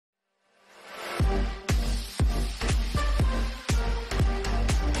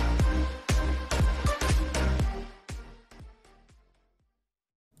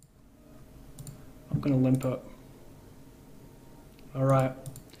gonna limp it. Alright.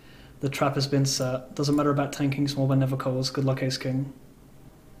 The trap has been set. Doesn't matter about tanking small but never calls. Good luck, Ace King.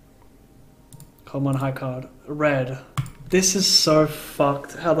 Come on, high card. Red. This is so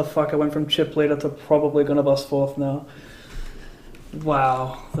fucked. How the fuck I went from chip leader to probably gonna bust fourth now.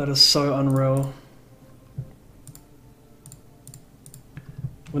 Wow, that is so unreal.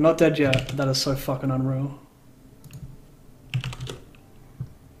 We're not dead yet. That is so fucking unreal.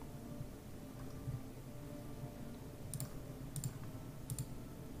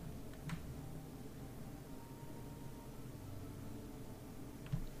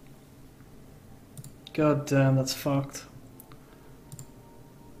 God damn, that's fucked.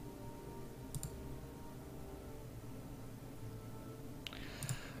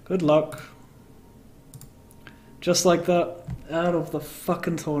 Good luck. Just like that, out of the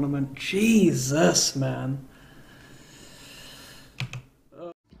fucking tournament. Jesus, man.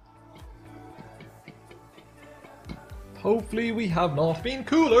 Hopefully we have not been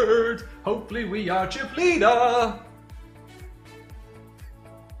coolered. Hopefully we are chip leader.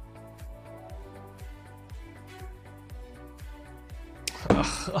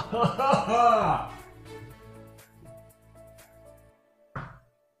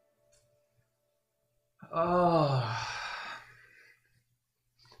 Oh.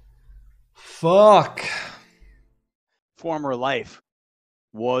 Fuck. Former life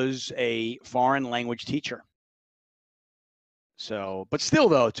was a foreign language teacher. So, but still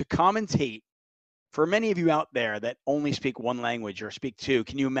though, to commentate, for many of you out there that only speak one language or speak two,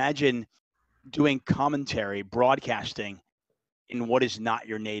 can you imagine doing commentary, broadcasting in what is not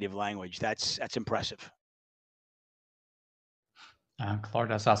your native language? That's impressive.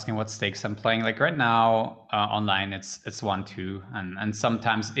 Claudia's asking what stakes I'm playing. Like right now, online it's 1-2, and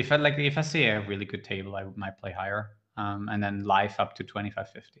sometimes if I see a really good table, I might play higher, and then live up to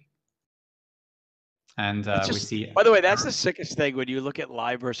 25-50. And we see. By the way, that's the sickest thing when you look at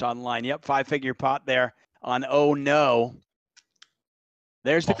live versus online. Yep, 5-figure pot there on oh no.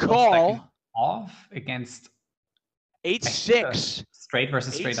 There's the call. Off against 8-6. Straight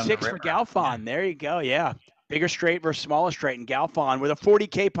versus straight on the river. 8-6 for Galfon. Yeah. There you go. Yeah. Bigger straight versus smaller straight in Galfon with a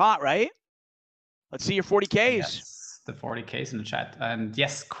 40K pot, right? Let's see your 40Ks. Yes, the 40Ks in the chat. And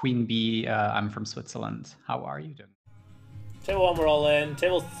yes, Queen Bee, I'm from Switzerland. How are you doing? Table 1, we're all in.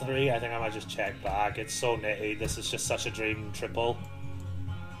 Table 3, I think I might just check back. It's so nitty. This is just such a dream triple.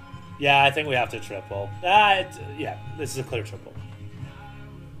 Yeah, I think we have to triple. Yeah, this is a clear triple.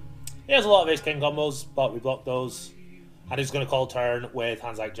 He has a lot of ace-king combos, but we block those. And he's going to call turn with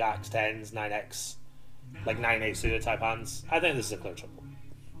hands like jacks, 10s, 9x, like 9-8 suited type hands. I think this is a clear triple.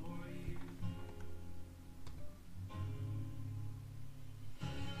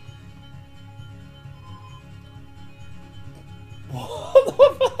 What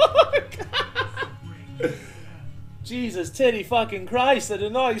the fuck? Jesus, titty fucking Christ, I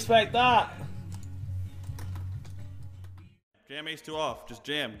did not expect that. Jam ace 2 off, just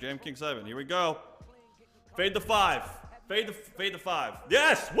jam king 7. Here we go. Fade the 5. Fade the 5.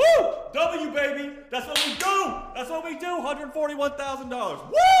 Yes! Woo! W, baby! That's what we do! That's what we do!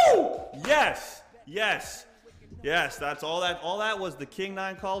 $141,000. Woo! Yes! Yes! Yes, that's all that was the king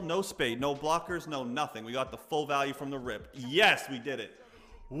 9 call. No spade, no blockers, no nothing. We got the full value from the rip. Yes, we did it.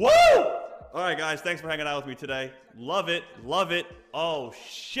 Woo! All right, guys, thanks for hanging out with me today. Love it, love it. Oh,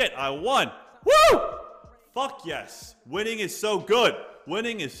 shit, I won. Woo! Fuck yes. Winning is so good.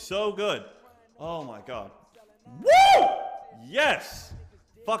 Winning is so good. Oh, my God. Woo! Yes.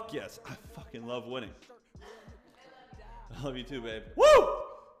 Fuck yes. I fucking love winning. I love you too, babe. Woo!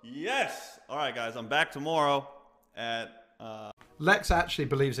 Yes. All right, guys, I'm back tomorrow at... Lex actually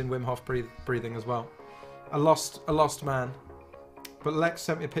believes in Wim Hof breathing as well. A lost man. But Lex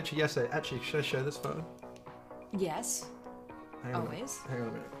sent me a picture yesterday. Actually, should I show this photo? Yes. Always. Hang on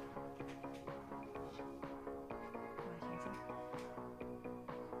a minute.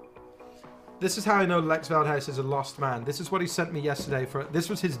 This is how I know Lex Veldhuis is a lost man. This is what he sent me yesterday. This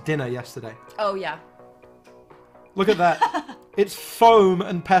was his dinner yesterday. Oh, yeah. Look at that. It's foam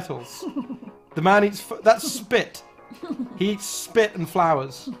and petals. The man eats... That's spit. He eats spit and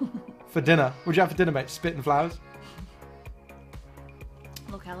flowers for dinner. What'd you have for dinner, mate? Spit and flowers?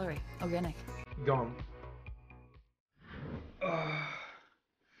 Low calorie. Organic. Gone. How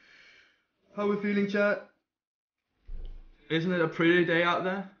are we feeling, chat? Isn't it a pretty day out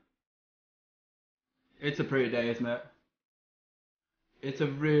there? It's a pretty day, isn't it? It's a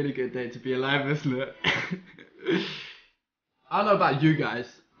really good day to be alive, isn't it? I don't know about you guys,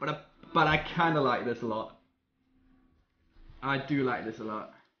 but I kind of like this a lot. I do like this a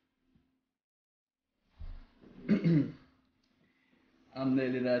lot. I'm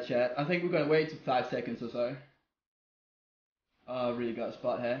nearly there, chat. I think we're gonna wait 5 seconds or so. Oh, I really got a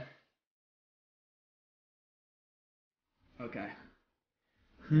spot here. Okay.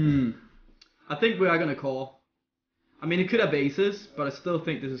 I think we are gonna call. I mean, it could have aces, but I still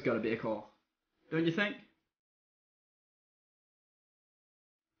think this is gonna be a call. Don't you think?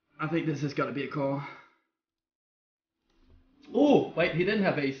 I think this is gonna be a call. Oh, wait, he didn't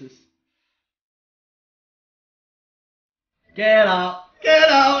have aces. Get out! Get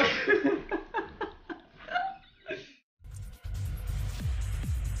out!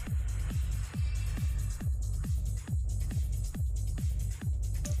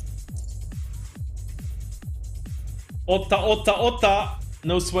 Otta, otta, otta!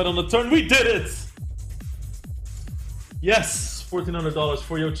 No sweat on the turn. We did it! Yes! $1,400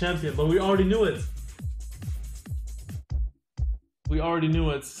 for your champion, but we already knew it. We already knew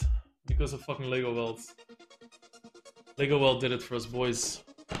it because of fucking Lego Welt. Lego Welt did it for us, boys.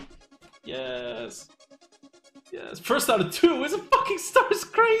 Yes. Yes. First out of 2. It's a fucking star. It's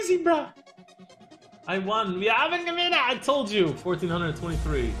crazy, bruh. I won. We haven't given it. I told you.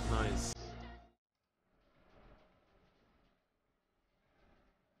 1,423. Nice.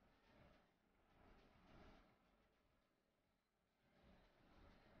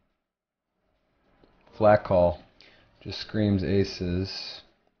 Flat call. Just screams aces.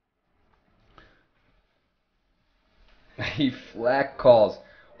 He flat calls.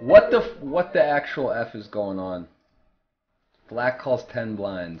 What the actual F is going on? Flat calls 10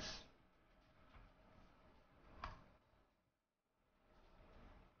 blinds.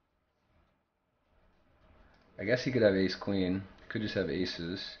 I guess he could have ace queen. Could just have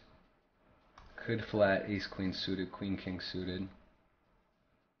aces. Could flat ace queen suited, queen king suited.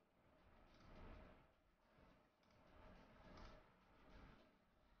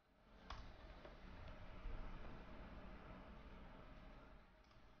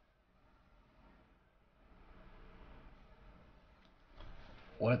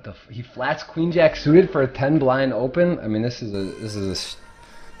 What the he flats queen jack suited for a 10 blind open? I mean, this is a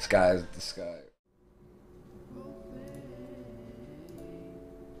sky's the sky.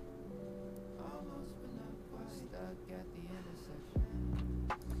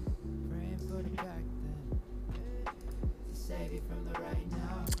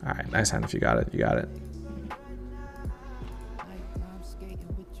 All right, nice hand if you got it. You got it.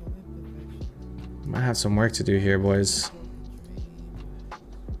 Might have some work to do here, boys.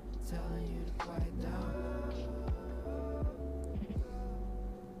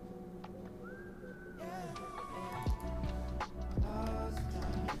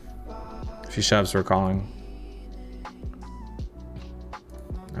 If he shoves, we're calling.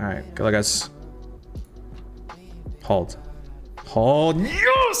 All right, good luck, guys. Hold. Hold.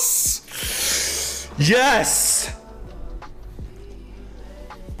 Yes! Yes!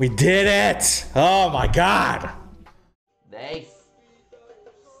 We did it! Oh my god! Nice.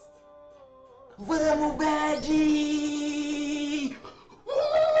 Vamos, Badgie!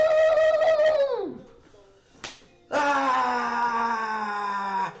 Ah!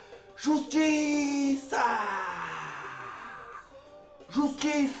 Justiça!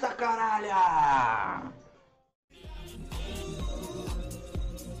 Justiça, caralho!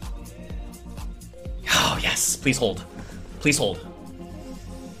 Oh, yes. Please hold. Please hold.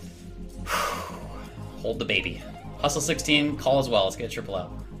 Hold the baby. Hustle 16, call as well. Let's get a triple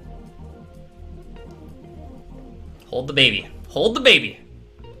out. Hold the baby. Hold the baby.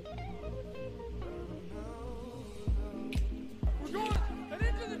 We're going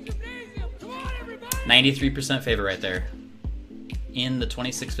into the gymnasium. Come on, everybody. 93% favor right there. In the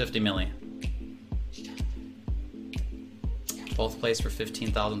 2650 milli. Both placed for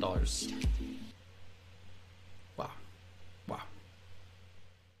 $15,000. Wow. Wow.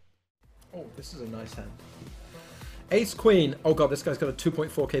 Oh, this is a nice hand. Ace Queen. Oh god, this guy's got a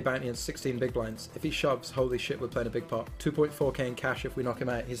 2.4k bounty and 16 big blinds. If he shoves, holy shit, we're playing a big pot. 2.4k in cash if we knock him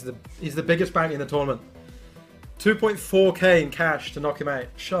out. He's the biggest bounty in the tournament. 2.4k in cash to knock him out.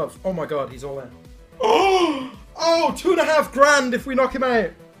 Shove. Oh my god, he's all in. Oh! Oh, 2.5 grand if we knock him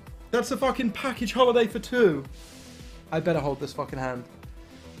out. That's a fucking package holiday for 2. I better hold this fucking hand.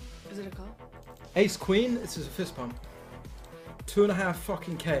 Is it a call? Ace Queen. This is a fist bump. 2.5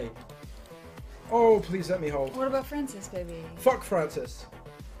 fucking k. Oh, please let me hold. What about Francis, baby? Fuck Francis.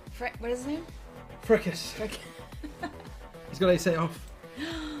 What is his name? Frickus. He's got ace 8 off.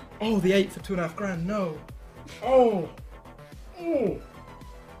 Oh, the 8 for 2.5 grand. No. Oh. Oh.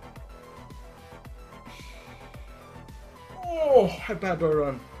 Oh, how bad do I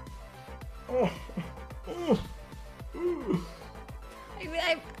run? Oh. Oh.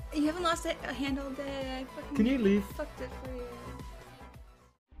 You haven't lost a hand all day. I fucking Can you leave? Fucked it for you.